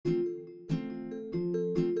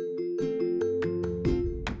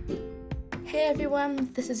Hey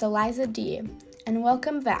everyone, this is Eliza D, and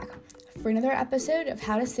welcome back for another episode of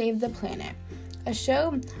How to Save the Planet, a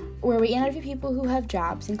show where we interview people who have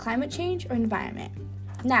jobs in climate change or environment.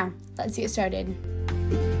 Now, let's get started.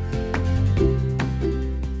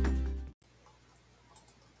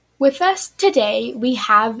 With us today, we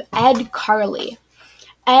have Ed Carley.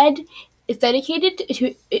 Ed is dedicated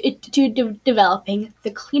to developing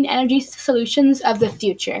the clean energy solutions of the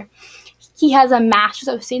future. He has a Master's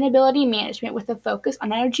of Sustainability Management with a focus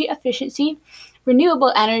on energy efficiency,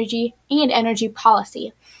 renewable energy, and energy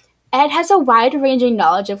policy. Ed has a wide-ranging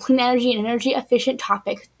knowledge of clean energy and energy-efficient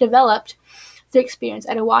topics developed through experience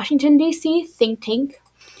at a Washington, D.C. think tank,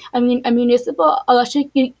 a municipal electric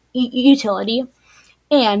utility,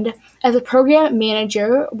 and as a program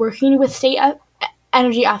manager working with state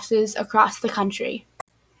energy offices across the country.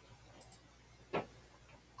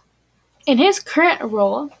 In his current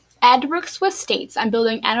role, Ed works with states on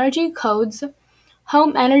building energy codes,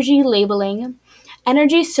 home energy labeling,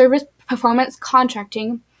 energy service performance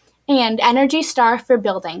contracting, and Energy Star for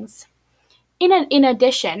buildings. In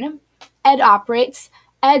addition, Ed operates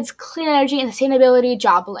Ed's Clean Energy and Sustainability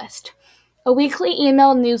Job List, a weekly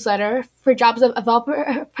email newsletter for jobs of all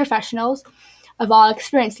professionals of all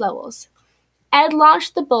experience levels. Ed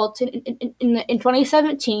launched the bulletin in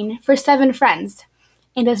 2017 for 7 friends,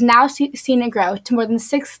 and has now seen it grow to more than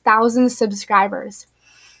 6,000 subscribers.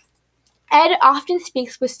 Ed often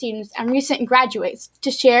speaks with students and recent graduates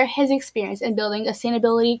to share his experience in building a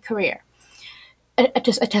sustainability career.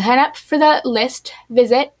 To sign up for the list,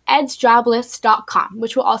 visit edsjoblist.com,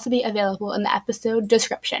 which will also be available in the episode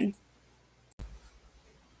description.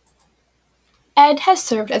 Ed has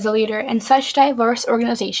served as a leader in such diverse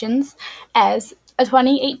organizations as a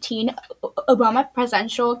 2018 Obama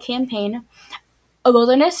presidential campaign, a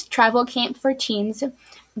wilderness travel camp for teens,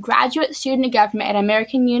 graduate student government at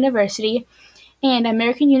American University, and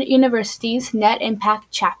American University's Net Impact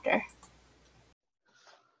chapter.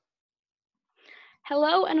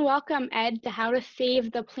 Hello and welcome, Ed, to How to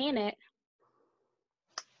Save the Planet.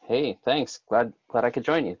 Hey, thanks. Glad I could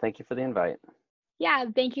join you. Thank you for the invite. Yeah,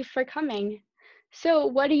 thank you for coming. So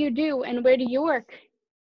what do you do and where do you work?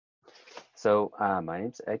 So my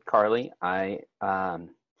name's Ed Carley.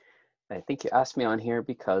 I think you asked me on here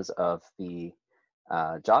because of the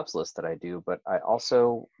jobs list that I do, but I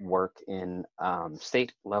also work in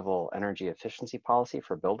state level energy efficiency policy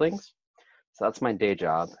for buildings. So that's my day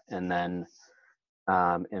job. And then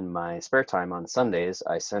in my spare time on Sundays,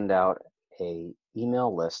 I send out a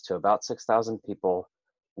email list to about 6,000 people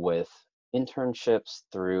with internships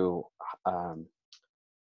through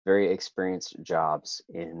very experienced jobs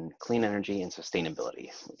in clean energy and sustainability,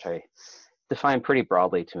 which I define pretty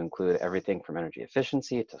broadly to include everything from energy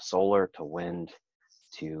efficiency to solar to wind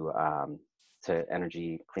to clean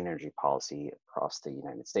energy policy across the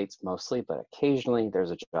United States mostly, but occasionally there's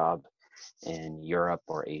a job in Europe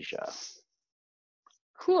or Asia.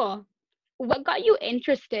 Cool. What got you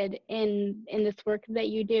interested in this work that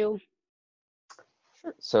you do?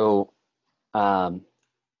 Sure. So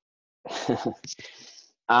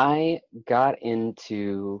I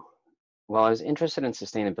was interested in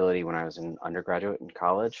sustainability when I was an undergraduate in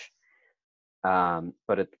college,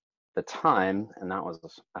 but at the time, and that was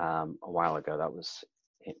a while ago, that was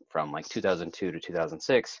from like 2002 to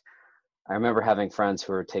 2006, I remember having friends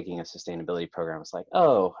who were taking a sustainability program. It's like,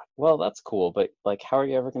 oh, well, that's cool, but like, how are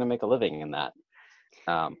you ever going to make a living in that?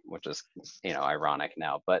 Which is, ironic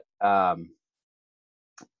now. But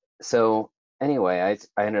so anyway,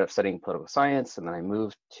 I ended up studying political science, and then I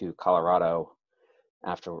moved to Colorado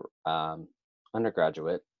after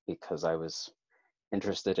undergraduate because I was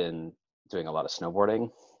interested in doing a lot of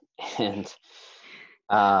snowboarding. And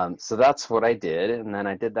so that's what I did. And then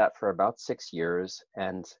I did that for about 6 years.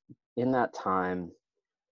 And in that time,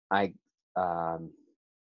 I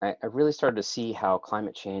really started to see how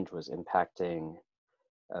climate change was impacting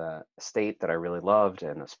a state that I really loved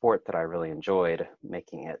and a sport that I really enjoyed,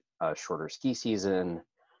 making it a shorter ski season,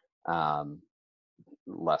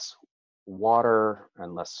 less water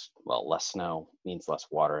and less snow means less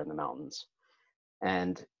water in the mountains.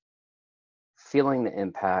 And feeling the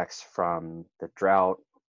impacts from the drought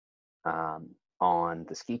on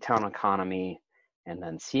the ski town economy, and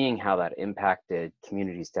then seeing how that impacted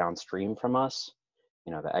communities downstream from us,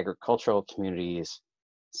 the agricultural communities,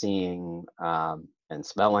 seeing and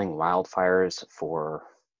smelling wildfires for,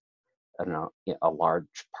 I don't know, a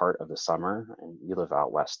large part of the summer. And you live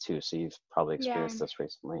out west too, so you've probably experienced this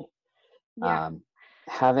recently. Yeah.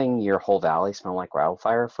 Having your whole valley smell like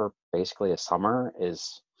wildfire for basically a summer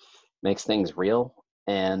makes things real.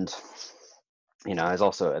 And I was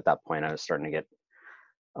also at that point, I was starting to get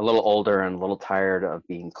a little older and a little tired of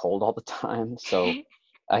being cold all the time. So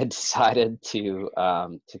I decided to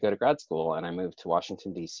go to grad school, and I moved to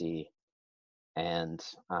Washington D.C. and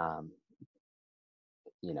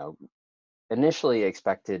you know, initially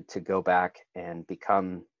expected to go back and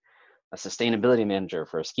become a sustainability manager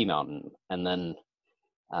for a ski mountain, and then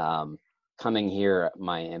um, coming here,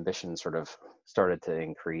 my ambition sort of started to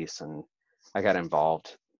increase, and I got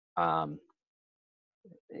involved um,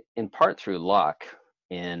 in part through luck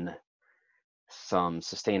in some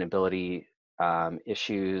sustainability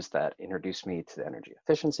issues that introduced me to the energy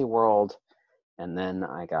efficiency world. And then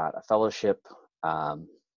I got a fellowship um,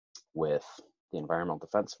 with the Environmental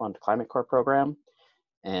Defense Fund Climate Corps program,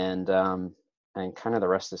 and kind of the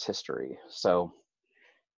rest is history. So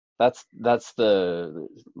that's the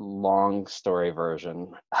long story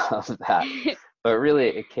version of that. But really,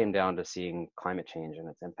 it came down to seeing climate change and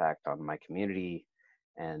its impact on my community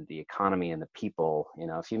and the economy and the people. You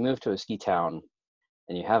know, if you move to a ski town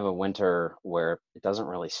and you have a winter where it doesn't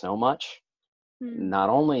really snow much, Mm, not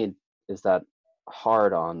only is that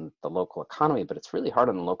hard on the local economy, but it's really hard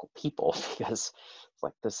on the local people because it's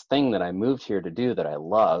like this thing that I moved here to do that I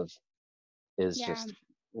love is yeah. just,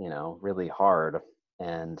 really hard.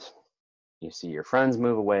 And you see your friends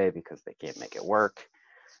move away because they can't make it work.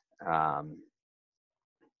 Um,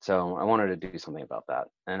 so I wanted to do something about that.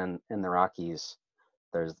 And in the Rockies,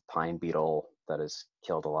 there's the pine beetle that has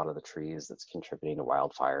killed a lot of the trees that's contributing to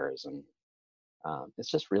wildfires. And it's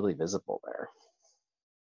just really visible there.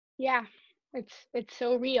 Yeah. It's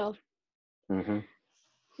so real. Hmm.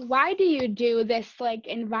 Why do you do this like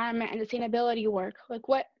environment and sustainability work? Like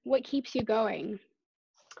what keeps you going?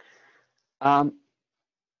 Um,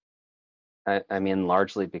 I mean,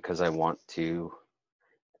 largely because I want to.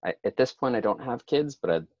 At this point, I don't have kids, but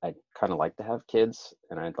I'd kind of like to have kids,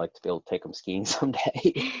 and I'd like to be able to take them skiing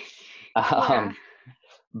someday. Yeah. um,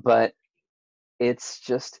 but it's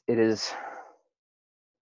just, it's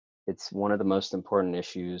one of the most important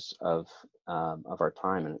issues of our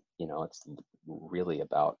time, and it's really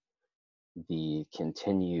about the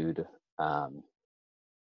continued um,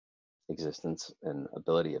 existence and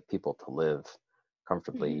ability of people to live Hmm.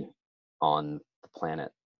 comfortably on the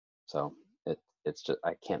planet. So it's just,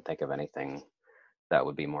 I can't think of anything that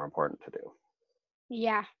would be more important to do.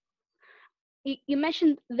 Yeah. You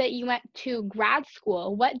mentioned that you went to grad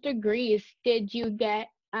school. What degrees did you get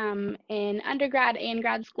in undergrad and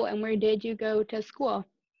grad school, and where did you go to school?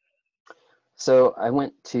 So I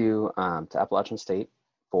went to Appalachian State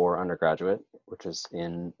for undergraduate, which is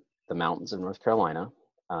in the mountains of North Carolina.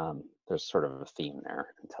 There's sort of a theme there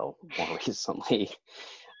until more recently.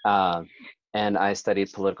 Um, and I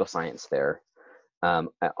studied political science there. I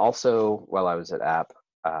also, while I was at App,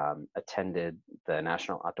 attended the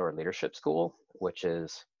National Outdoor Leadership School, which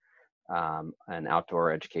is an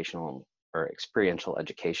outdoor educational or experiential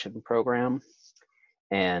education program.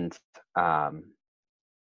 And um,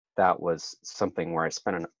 that was something where I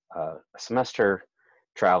spent a semester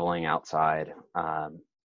traveling outside.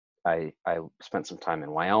 I spent some time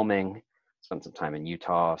in Wyoming, spent some time in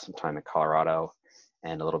Utah, some time in Colorado,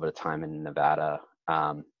 and a little bit of time in Nevada.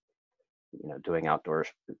 Doing outdoor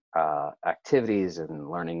activities and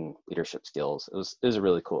learning leadership skills. It was a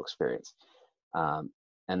really cool experience. Um,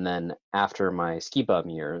 and then after my ski bum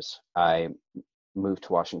years, I moved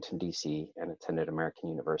to Washington D.C. and attended American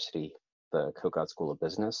University, the Kogod School of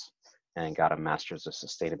Business, and got a master's of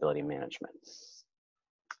sustainability management.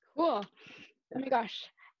 Cool. Oh Yeah. my gosh.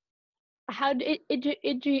 How did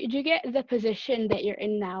you get the position that you're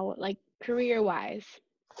in now, like career wise?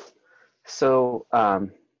 So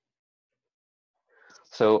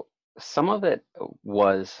so some of it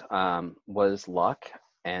was luck,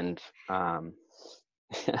 and um,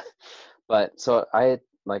 but so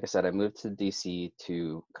like I said, I moved to DC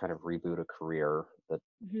to kind of reboot a career that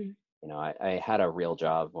Hmm. I had a real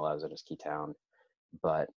job while I was in a ski town,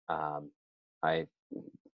 but I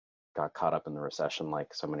got caught up in the recession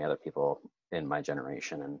like so many other people in my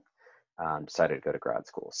generation, and decided to go to grad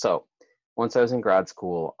school. So once I was in grad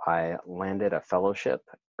school, I landed a fellowship,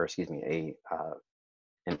 or excuse me,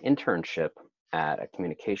 an internship at a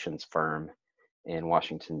communications firm in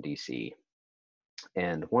Washington D.C.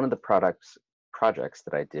 And one of the projects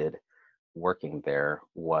that I did working there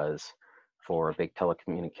was for a big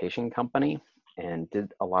telecommunication company, and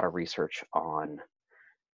did a lot of research on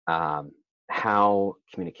um, how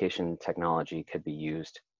communication technology could be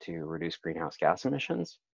used to reduce greenhouse gas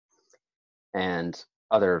emissions and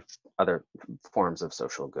other forms of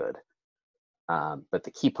social good. But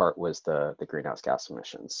the key part was the greenhouse gas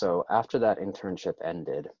emissions. So after that internship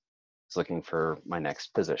ended, I was looking for my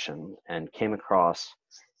next position and came across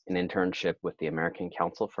an internship with the American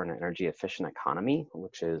Council for an Energy Efficient Economy,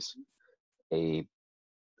 which is a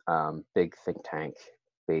big think tank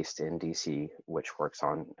based in DC, which works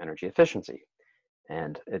on energy efficiency.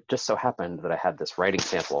 And it just so happened that I had this writing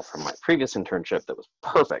sample from my previous internship that was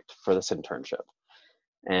perfect for this internship.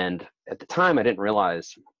 And at the time, I didn't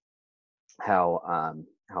realize how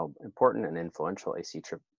important and influential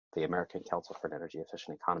the American Council for an Energy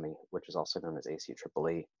Efficient Economy, which is also known as ACEEE,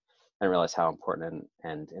 I didn't realize how important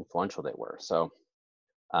and influential they were. So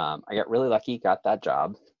I got really lucky, got that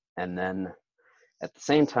job, and then at the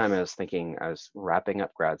same time, I was wrapping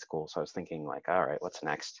up grad school, so I was thinking like, all right, what's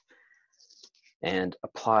next? And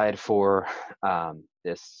applied for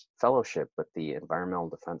this fellowship with the Environmental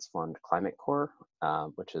Defense Fund Climate Corps,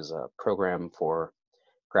 which is a program for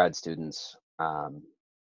grad students, and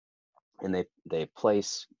they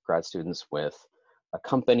place grad students with a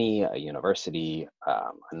company, a university,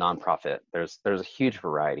 a nonprofit. There's a huge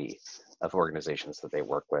variety of organizations that they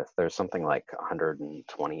work with. There's something like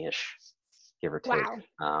 120-ish, give or take,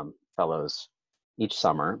 Wow. fellows each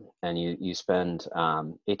summer, and you spend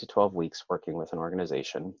 8 to 12 weeks working with an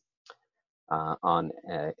organization on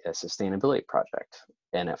a sustainability project.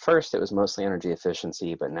 And at first, it was mostly energy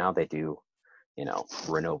efficiency, but now they do,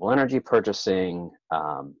 renewable energy purchasing,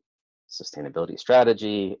 sustainability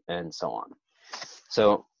strategy, and so on.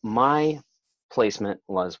 So my placement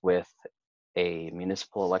was with a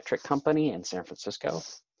municipal electric company in San Francisco.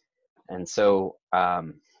 And so a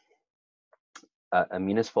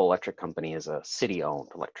municipal electric company is a city-owned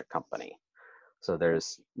electric company. So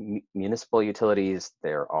there's municipal utilities,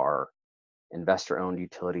 there are investor-owned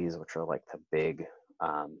utilities, which are like the big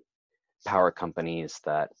power companies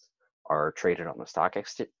that are traded on the stock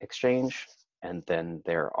exchange. And then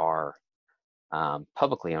there are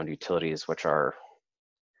publicly owned utilities, which are,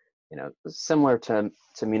 similar to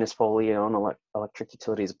municipally owned electric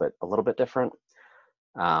utilities, but a little bit different.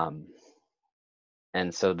 And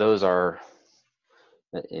so those are,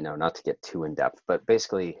 not to get too in depth, but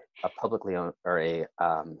basically a publicly owned or a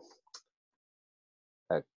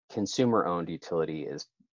consumer owned utility is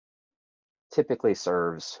typically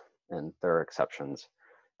serves, and there are exceptions,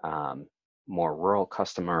 more rural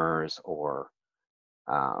customers or,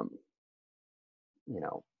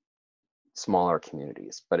 smaller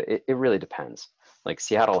communities, but it really depends. Like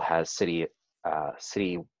Seattle has city, what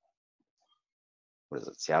is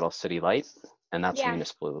it, Seattle City Light, and that's a Yeah.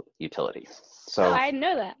 municipal utility. Oh, So I didn't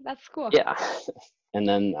know that. That's cool. yeah, and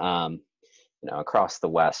then across the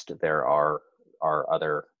West there are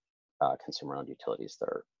other consumer-owned utilities that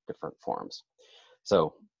are different forms.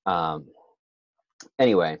 So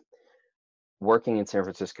anyway, working in San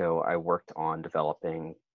Francisco, I worked on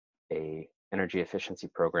developing a energy efficiency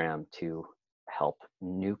program to help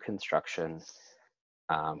new construction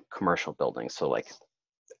commercial buildings, so like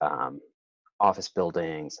office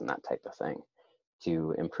buildings and that type of thing,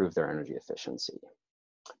 to improve their energy efficiency.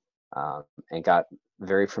 And got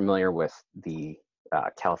very familiar with the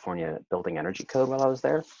California Building Energy Code while I was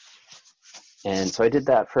there. And so I did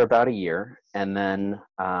that for about a year. And then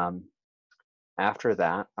after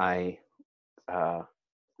that, my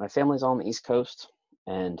family's on the East Coast.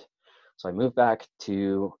 And so I moved back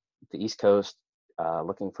to the East Coast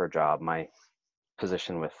looking for a job. My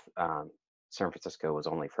position with San Francisco was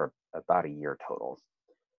only for about a year total.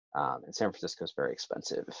 And San Francisco is very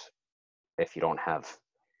expensive if you don't have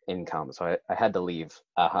income. So I had to leave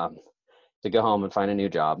to go home and find a new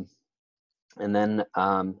job. And then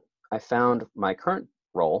I found my current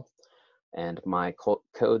role, and my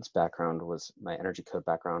codes background my energy code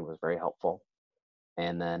background was very helpful.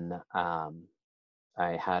 And then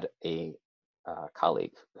I had a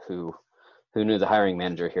colleague who knew the hiring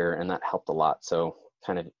manager here, and that helped a lot. So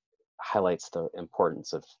kind of highlights the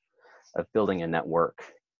importance of building a network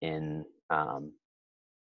in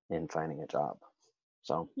finding a job.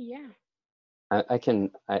 So Yeah.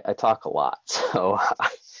 I talk a lot, so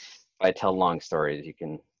if I tell long stories, you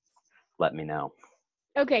can let me know.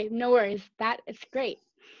 Okay, no worries. That is great.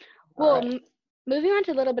 All Well, right. moving on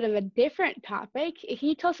to a little bit of a different topic, can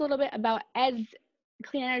you tell us a little bit about Ed's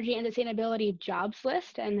clean energy and sustainability jobs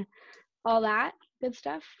list and all that good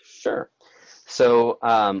stuff? Sure. So,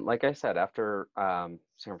 like I said, after San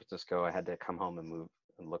Francisco, I had to come home and move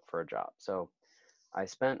and look for a job. So I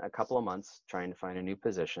spent a couple of months trying to find a new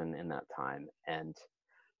position in that time. And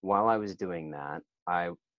while I was doing that,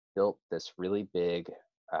 I built this really big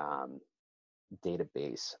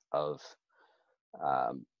database of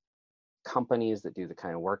um, companies that do the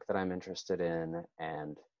kind of work that I'm interested in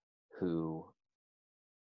and who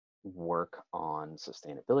work on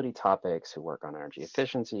sustainability topics, who work on energy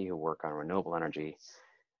efficiency, who work on renewable energy.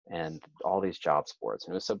 and all these jobs boards.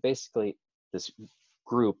 And it was so basically this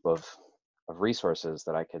group of resources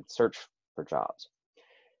that I could search for jobs.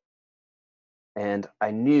 And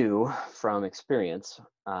I knew from experience,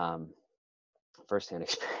 firsthand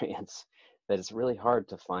experience, that it's really hard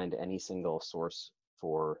to find any single source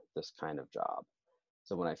for this kind of job.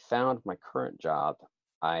 So when I found my current job,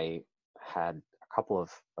 I had a couple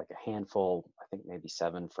of, like a handful, I think maybe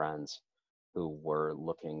 7 friends who were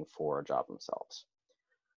looking for a job themselves.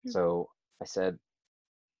 So I said,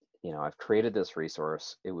 I've created this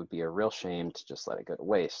resource. It would be a real shame to just let it go to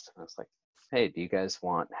waste. I was like, hey, do you guys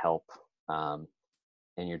want help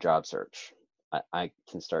in your job search? I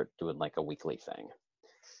can start doing like a weekly thing.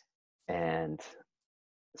 And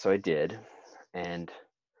so I did. And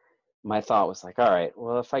my thought was like, all right,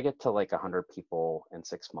 well, if I get to like 100 people in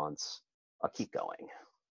 6 months, I'll keep going.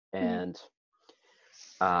 And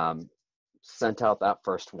sent out that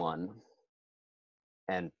first one.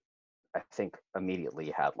 And I think immediately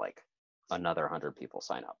had like another 100 people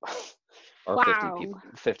sign up or Wow.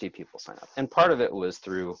 50 people sign up. And part of it was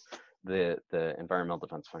through the Environmental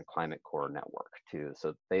Defense Fund Climate Corps network too.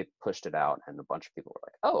 So they pushed it out and a bunch of people were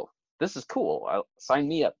like, oh, this is cool. Sign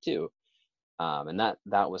me up too. And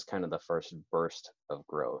that was kind of the first burst of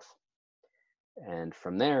growth. And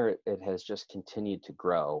from there, it has just continued to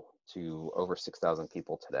grow to over 6,000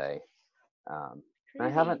 people today. And I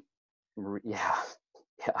haven't, yeah,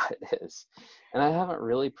 it is. And I haven't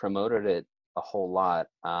really promoted it a whole lot.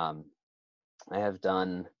 I have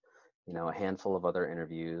done, a handful of other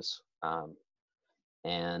interviews.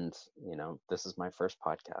 And, this is my first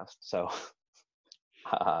podcast. So,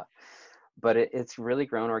 but it's really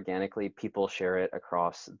grown organically. People share it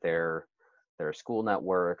across their school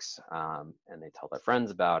networks, and they tell their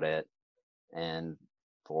friends about it and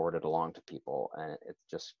forward it along to people. And it's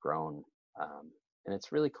just grown. And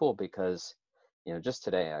it's really cool because, just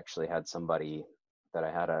today I actually had somebody that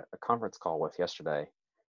I had a conference call with yesterday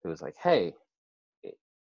who was like, hey,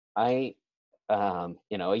 I,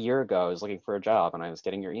 a year ago I was looking for a job and I was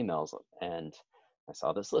getting your emails and I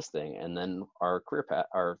saw this listing, and then our career path,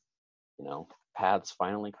 paths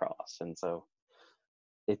finally cross. And so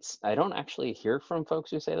I don't actually hear from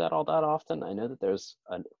folks who say that all that often. I know that there's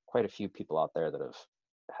quite a few people out there that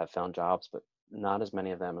have found jobs, but not as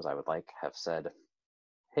many of them as I would like have said,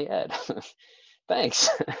 hey, Ed, thanks.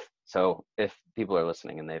 So if people are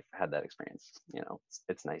listening and they've had that experience,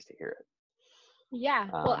 it's nice to hear it. Yeah.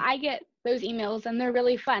 Well, I get those emails and they're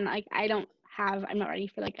really fun. Like I'm not ready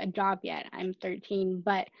for like a job yet. I'm 13,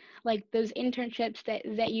 but like those internships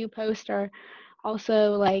that you post are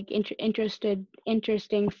also like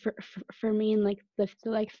interesting for me in like the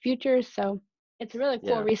like future. So it's a really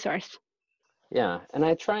cool resource. Yeah, and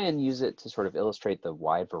I try and use it to sort of illustrate the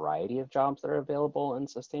wide variety of jobs that are available in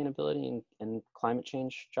sustainability and climate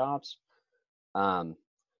change jobs. I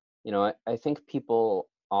think people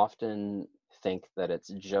often think that it's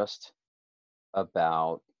just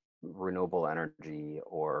about renewable energy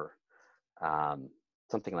or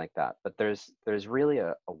something like that, but there's really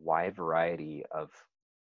a wide variety of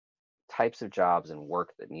types of jobs and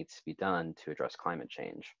work that needs to be done to address climate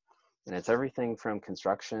change. And it's everything from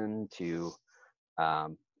construction to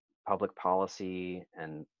public policy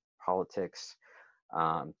and politics,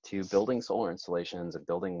 to building solar installations and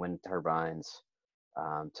building wind turbines,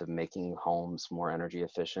 to making homes more energy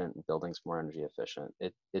efficient and buildings more energy efficient.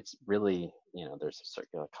 It's really, there's a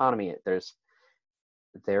circular economy.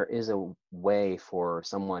 There is a way for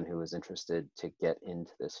someone who is interested to get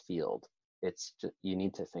into this field. It's just, you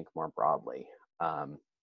need to think more broadly.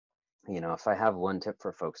 If I have one tip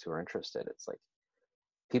for folks who are interested, it's like,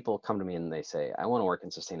 people come to me and they say, I want to work in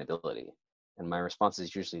sustainability. And my response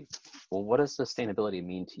is usually, well, what does sustainability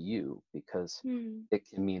mean to you? Because it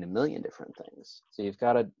can mean a million different things. So you've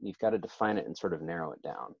got to define it and sort of narrow it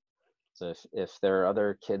down. So if there are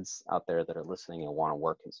other kids out there that are listening and want to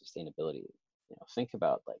work in sustainability, think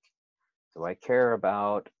about like, do I care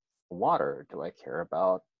about water? Do I care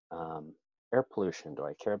about air pollution? Do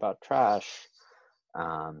I care about trash?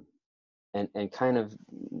 And kind of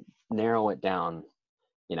narrow it down.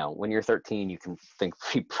 When you're 13, you can think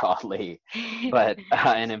pretty broadly, but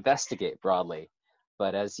and investigate broadly.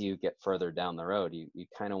 But as you get further down the road, you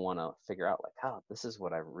kind of want to figure out like, oh, this is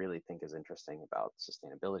what I really think is interesting about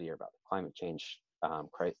sustainability or about the climate change,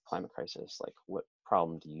 climate crisis. Like, what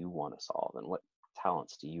problem do you want to solve, and what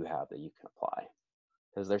talents do you have that you can apply?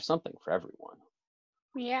 Because there's something for everyone.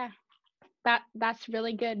 Yeah, that's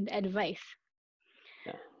really good advice.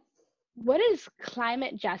 Yeah. What does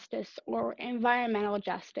climate justice or environmental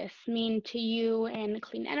justice mean to you in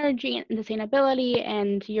clean energy and sustainability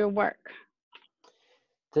and your work?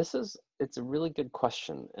 This is it's a really good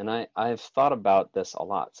question, and I've thought about this a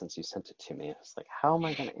lot since you sent it to me. It's like, how am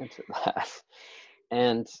I going to answer that?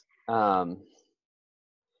 And um,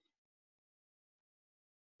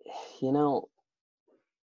 you know,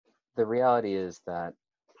 the reality is that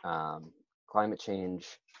climate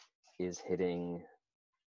change is hitting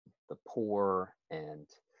the poor and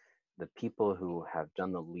the people who have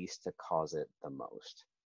done the least to cause it the most.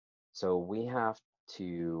 So we have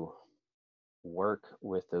to work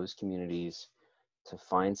with those communities to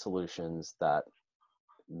find solutions that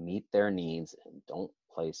meet their needs and don't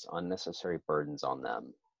place unnecessary burdens on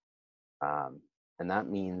them. And that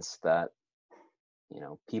means that,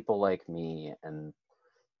 people like me and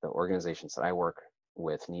the organizations that I work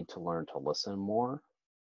with need to learn to listen more.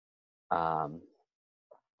 Um,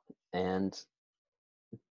 and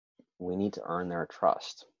we need to earn their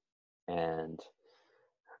trust. And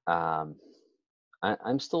um,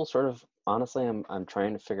 I'm still sort of, honestly, I'm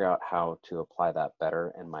trying to figure out how to apply that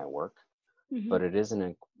better in my work. Mm-hmm. But it is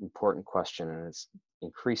an important question, and it's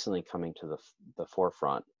increasingly coming to the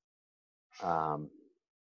forefront.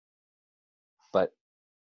 But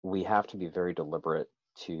we have to be very deliberate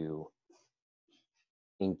to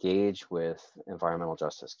engage with environmental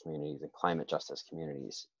justice communities and climate justice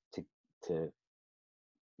communities to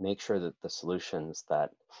make sure that the solutions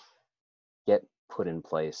that get put in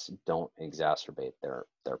place don't exacerbate their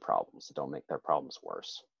problems, don't make their problems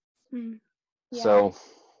worse. Mm. Yeah. So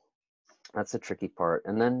that's the tricky part.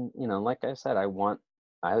 And then, like I said,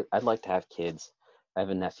 I'd like to have kids. I have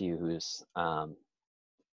a nephew who's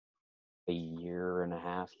a year and a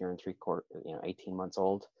half, year and 3/4, 18 months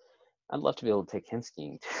old. I'd love to be able to take him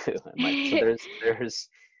skiing too. And so there's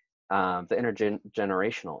the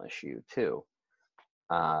intergenerational issue too,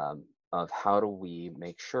 of how do we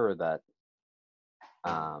make sure that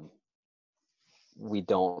we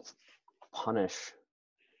don't punish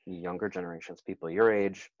the younger generations, people your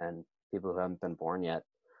age and people who haven't been born yet,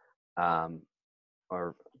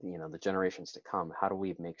 or the generations to come. How do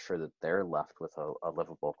we make sure that they're left with a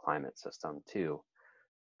livable climate system too,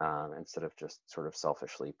 instead of just sort of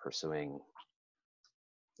selfishly pursuing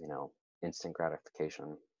instant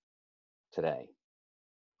gratification today.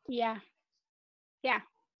 Yeah.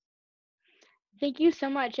 Thank you so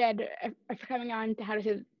much, Ed, for coming on to How to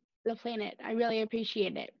Save the Planet. I really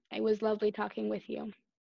appreciate it. It was lovely talking with you.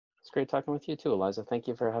 It's great talking with you too, Eliza. Thank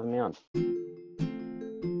you for having me on.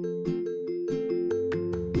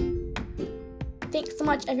 Thanks so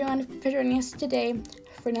much, everyone, for joining us today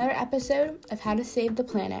for another episode of How to Save the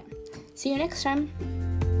Planet. See you next time.